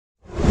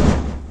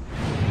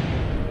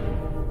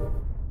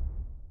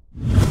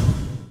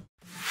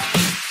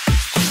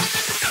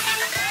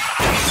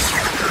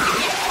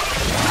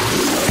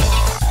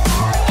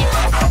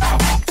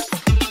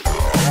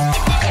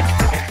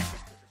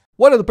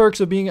One of the perks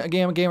of being a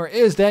Gamma Gamer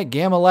is that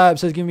Gamma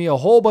Labs has given me a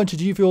whole bunch of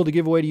G Fuel to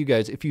give away to you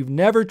guys. If you've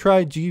never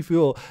tried G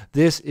Fuel,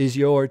 this is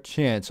your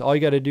chance. All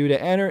you got to do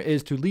to enter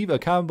is to leave a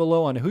comment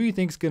below on who you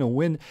think is going to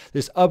win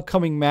this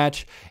upcoming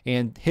match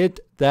and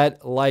hit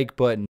that like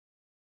button.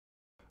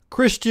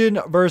 Christian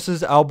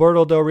versus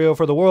Alberto Del Rio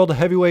for the World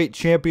Heavyweight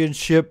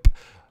Championship.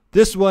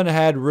 This one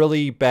had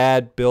really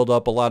bad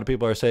build-up. A lot of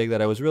people are saying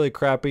that I was really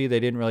crappy. They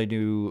didn't really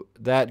do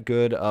that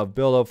good of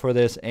build-up for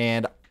this,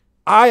 and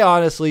I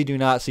honestly do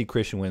not see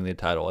Christian winning the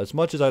title. As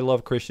much as I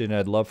love Christian,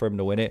 I'd love for him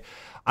to win it.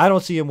 I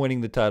don't see him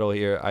winning the title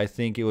here. I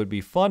think it would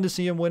be fun to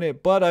see him win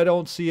it, but I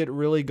don't see it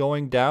really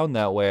going down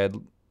that way.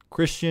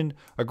 Christian,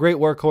 a great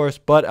workhorse,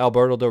 but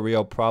Alberto Del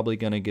Rio probably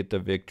going to get the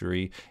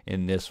victory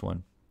in this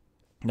one.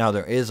 Now,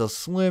 there is a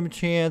slim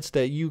chance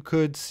that you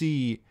could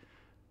see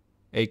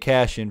a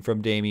cash-in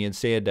from Damien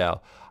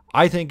Sandow.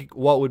 I think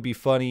what would be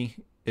funny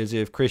is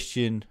if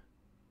Christian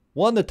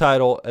won the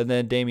title, and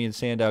then Damien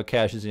Sandow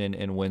cashes in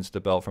and wins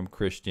the belt from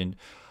Christian.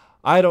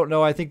 I don't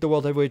know. I think the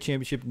World Heavyweight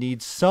Championship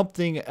needs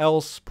something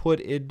else put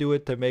into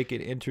it to make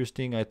it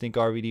interesting. I think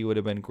RVD would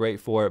have been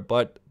great for it,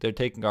 but they're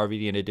taking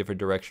RVD in a different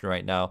direction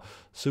right now.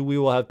 So we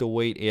will have to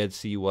wait and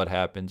see what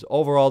happens.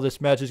 Overall,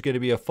 this match is going to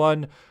be a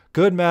fun,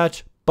 good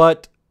match,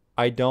 but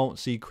I don't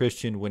see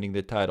Christian winning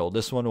the title.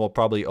 This one will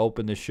probably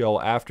open the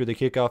show after the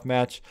kickoff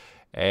match,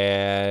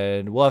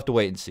 and we'll have to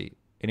wait and see.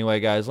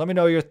 Anyway, guys, let me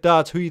know your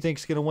thoughts. Who you think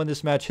is going to win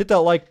this match? Hit that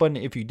like button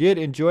if you did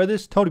enjoy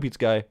this. Tony Pete's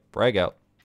Guy, brag out.